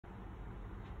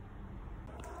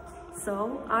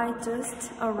So I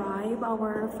just arrived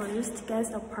our first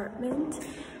guest apartment.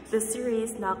 The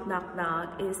series Knock Knock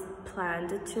Knock is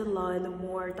planned to learn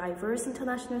more diverse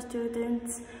international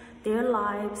students, their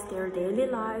lives, their daily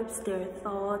lives, their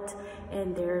thought,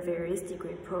 and their various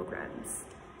degree programs.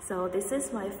 So this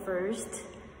is my first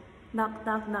Knock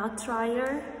Knock Knock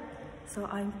trier, so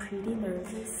I'm pretty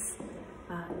nervous.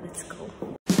 Let's go.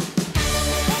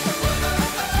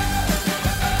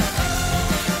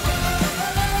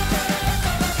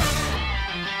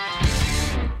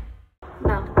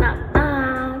 Knock knock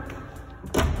knock.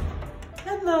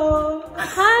 Hello.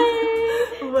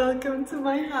 Hi. Welcome to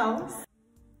my house.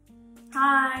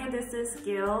 Hi, this is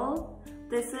Gill.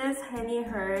 This is Henny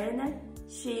Hearn.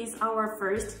 She's our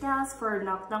first guest for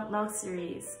Knock Knock Knock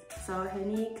series. So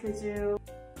Henny, could you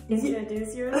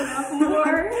introduce yourself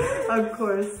more? Of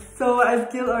course. So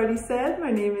as Gill already said,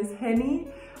 my name is Henny.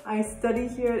 I study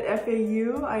here at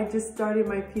FAU. I just started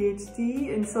my PhD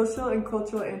in social and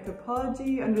cultural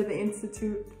anthropology under the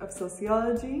Institute of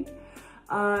Sociology.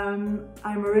 I'm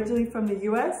originally from the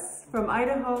US, from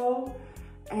Idaho,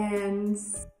 and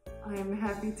I'm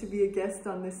happy to be a guest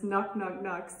on this Knock Knock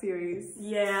Knock series.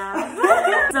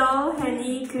 Yeah. So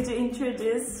Henny, could you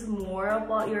introduce more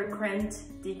about your current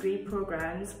degree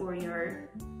programs or your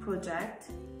project?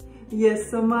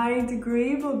 Yes, so my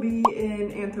degree will be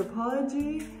in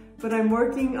anthropology, but I'm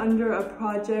working under a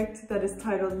project that is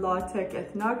titled Law Tech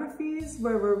Ethnographies,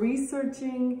 where we're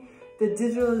researching the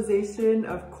digitalization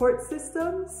of court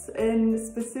systems, and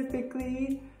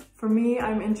specifically for me,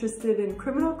 I'm interested in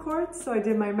criminal courts. So I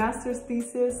did my master's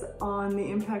thesis on the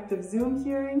impact of Zoom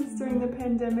hearings during the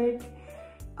pandemic.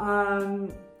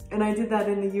 And I did that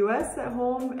in the US at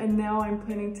home, and now I'm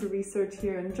planning to research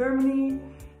here in Germany,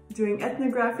 doing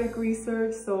ethnographic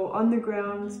research, so on the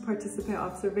ground participant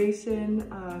observation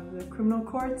of the criminal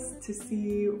courts to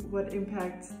see what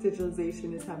impact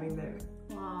digitalization is having there.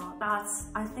 Wow,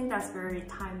 I think that's very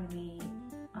timely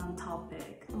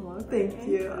topic. Oh, thank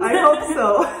you. I hope so.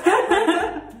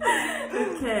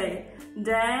 Okay,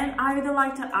 then I would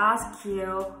like to ask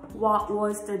you, what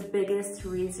was the biggest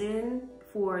reason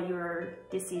for your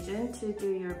decision to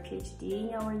do your PhD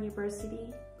in our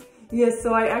university? Yes,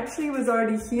 so I actually was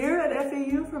already here at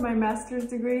FAU for my master's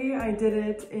degree. I did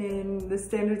it in the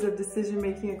Standards of Decision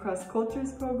Making Across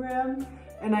Cultures program,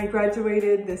 and I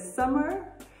graduated this summer.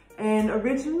 And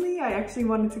originally, I actually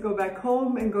wanted to go back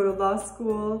home and go to law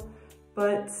school,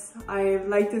 but I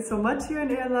liked it so much here in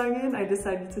Erlangen, I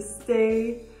decided to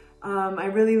stay. I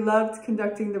really loved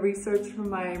conducting the research for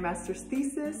my master's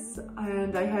thesis,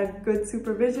 and I had good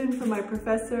supervision from my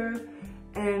professor.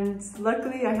 And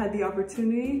luckily I had the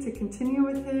opportunity to continue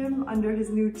with him under his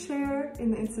new chair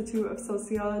in the Institute of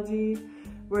Sociology,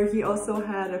 where he also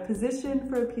had a position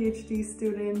for a PhD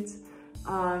student.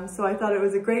 So I thought it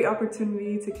was a great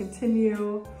opportunity to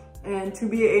continue and to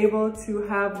be able to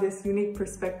have this unique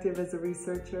perspective as a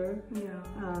researcher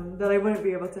that I wouldn't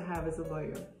be able to have as a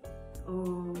lawyer.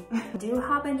 Oh. Do you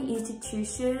have any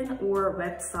institution or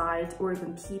website or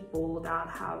even people that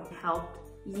have helped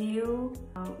you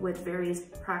with various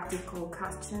practical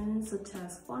questions such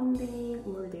as funding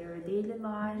or their daily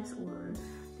lives or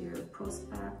their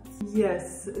prospects?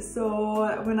 Yes,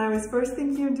 so when I was first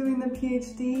thinking of doing the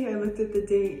PhD, I looked at the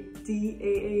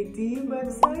DAAD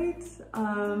website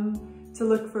to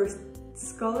look for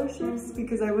scholarships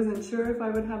because I wasn't sure if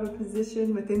I would have a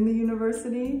position within the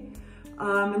university.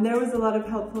 And there was a lot of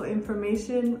helpful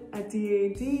information at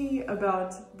DAAD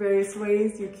about various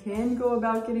ways you can go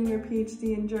about getting your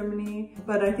PhD in Germany.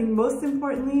 But I think most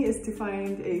importantly is to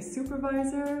find a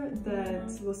supervisor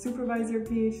that will supervise your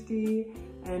PhD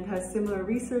and has similar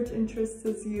research interests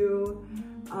as you.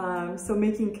 So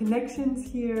making connections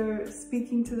here,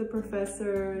 speaking to the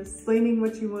professors, explaining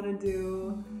what you want to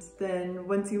do. Then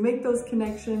once you make those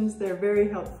connections, they're very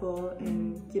helpful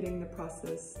in getting the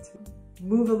process to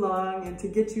move along and to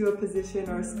get you a position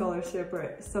or a scholarship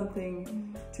or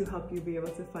something to help you be able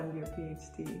to fund your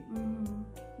PhD.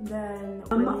 Then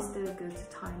when is the good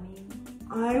timing?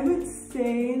 I would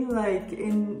say like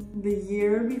in the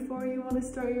year before you want to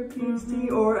start your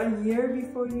PhD or a year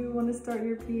before you want to start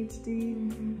your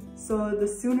PhD. So the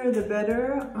sooner the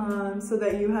better, so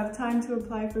that you have time to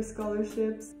apply for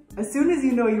scholarships. As soon as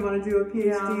you know you want to do a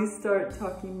PhD, start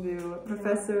talking to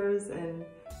professors and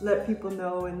let people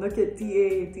know and look at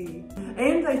DAAD.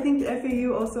 And I think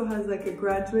FAU also has like a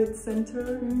graduate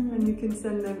center and you can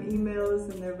send them emails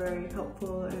and they're very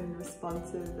helpful and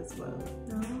responsive as well.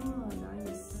 Oh,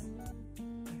 nice.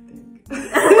 I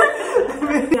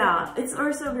think. Yeah, it's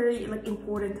also a very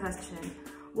important question.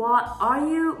 What are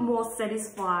you most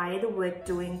satisfied with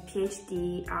doing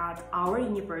PhD at our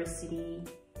university?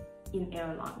 in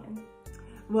Erlangen?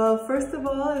 Well, first of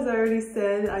all, as I already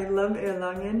said, I love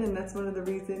Erlangen, and that's one of the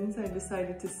reasons I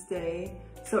decided to stay.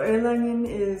 So Erlangen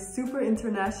is super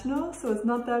international, so it's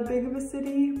not that big of a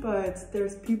city, but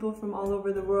there's people from all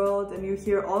over the world, and you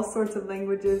hear all sorts of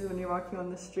languages when you're walking on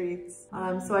the streets.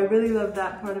 So I really love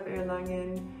that part of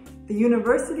Erlangen. The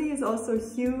university is also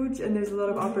huge, and there's a lot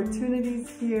of opportunities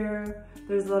here.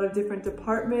 There's a lot of different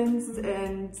departments,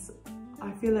 and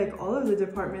I feel like all of the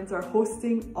departments are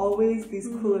hosting always these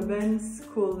cool events,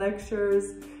 cool lectures,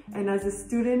 and as a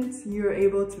student, you're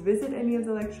able to visit any of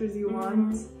the lectures you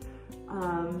want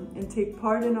and take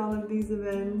part in all of these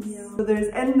events. So there's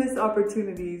endless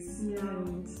opportunities,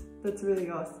 and that's really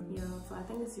awesome. Yeah, so I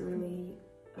think it's really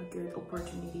a good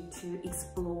opportunity to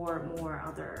explore more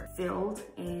other fields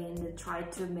and try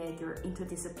to make your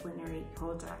interdisciplinary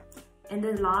project. And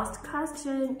the last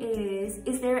question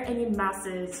is there any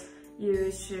message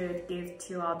you should give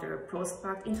to other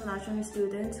prospective international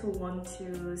students who want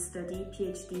to study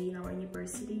PhD in our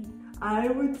university? I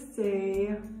would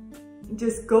say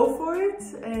just go for it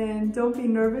and don't be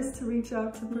nervous to reach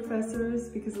out to professors,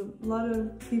 because a lot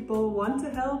of people want to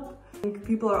help. I think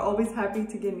people are always happy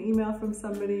to get an email from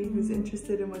somebody who's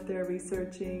interested in what they're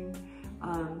researching.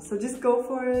 So just go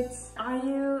for it. Are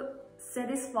you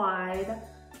satisfied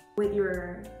with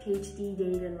your PhD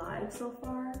daily life so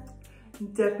far?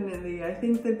 Definitely. I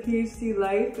think the PhD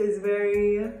life is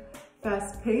very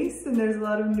fast-paced and there's a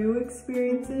lot of new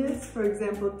experiences. For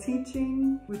example,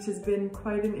 teaching, which has been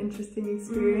quite an interesting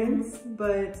experience,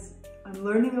 but I'm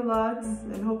learning a lot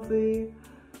and hopefully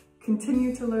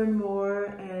continue to learn more.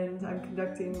 And I'm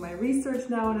conducting my research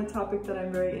now on a topic that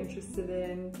I'm very interested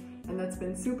in, and that's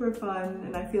been super fun.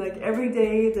 And I feel like every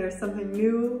day there's something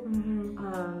new.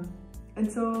 And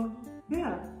so,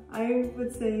 yeah, I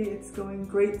would say it's going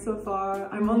great so far.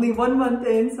 I'm only 1 month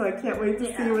in, so I can't wait to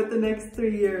see what the next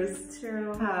 3 years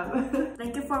have.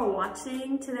 Thank you for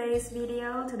watching today's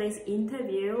video, today's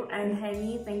interview. And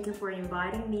Henny, thank you for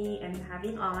inviting me and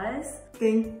having us.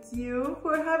 Thank you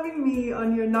for having me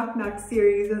on your Knock Knock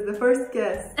series as the first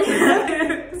guest.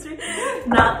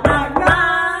 Knock knock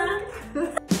knock!